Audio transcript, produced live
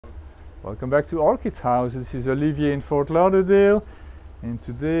Welcome back to Orchid House. This is Olivier in Fort Lauderdale, and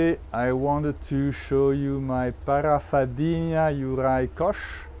today I wanted to show you my Paraphadenia Juraj Kojs.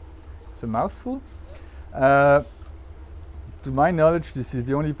 It's a mouthful. To my knowledge, this is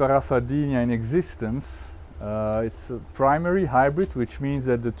the only Paraphadenia in existence. It's a primary hybrid, which means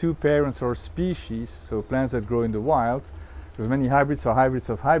that the two parents are species, so plants that grow in the wild. Because many hybrids are hybrids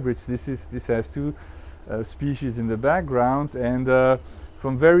of hybrids. This has two species in the background, and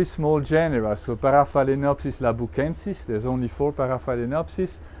from very small genera. So Paraphadenia labukensis, there's only 4 Paraphadenia,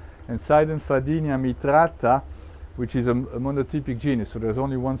 and Sei.mitrata, which is a monotypic genus. So there's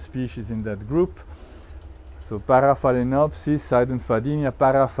only one species in that group. So Paraphadenia, Sei.mitrata,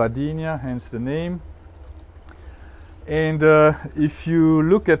 Paraphadenia, hence the name. And if you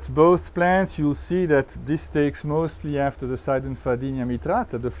look at both plants, you'll see that this takes mostly after the Sei.mitrata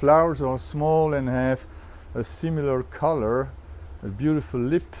mitrata. The flowers are small and have a similar color, a beautiful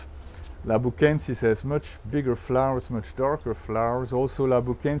lip. Labukensis has much bigger flowers, much darker flowers. Also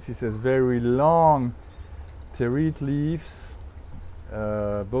Labukensis has very long terete leaves.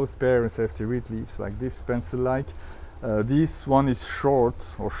 Both parents have terete leaves like this, pencil-like. This one is short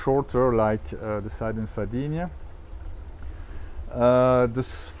or shorter like the Sei.mitrata. The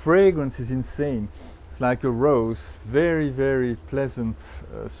fragrance is insane. It's like a rose, very, very pleasant,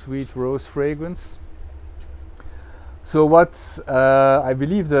 sweet rose fragrance. So what I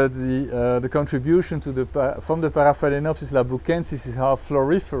believe that the contribution to from the Paraphadenia labukensis is how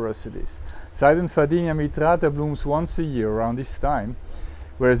floriferous it is. Sei.mitrata mitrata blooms once a year around this time,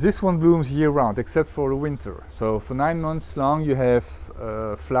 whereas this one blooms year-round except for the winter. So for 9 months long you have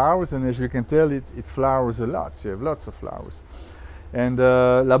flowers, and as you can tell, it flowers a lot. So you have lots of flowers. And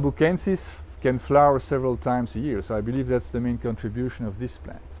labukensis can flower several times a year, so I believe that's the main contribution of this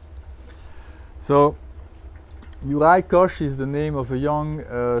plant. So Juraj Kojs is the name of a young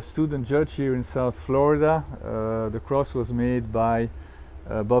student judge here in South Florida. The cross was made by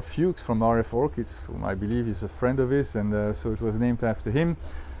Bob Fuchs from RF Orchids, whom I believe is a friend of his, and so it was named after him.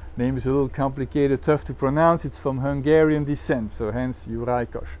 Name is a little complicated, tough to pronounce. It's from Hungarian descent, so hence Juraj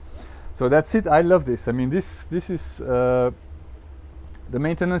Kojs. So that's it. I love this. I mean, this is the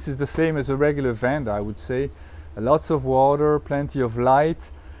maintenance is the same as a regular Vanda, I would say. Lots of water, plenty of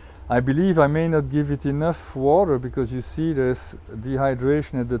light. I believe I may not give it enough water because you see there's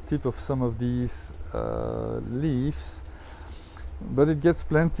dehydration at the tip of some of these leaves. But it gets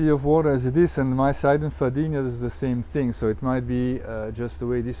plenty of water as it is, and my Sei.mitrata is the same thing. So it might be just the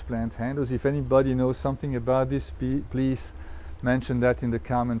way this plant handles. If anybody knows something about this, please mention that in the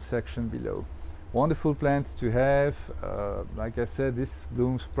comment section below. Wonderful plant to have. Like I said, this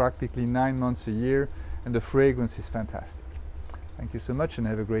blooms practically 9 months a year, and the fragrance is fantastic. Thank you so much and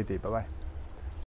have a great day. Bye-bye.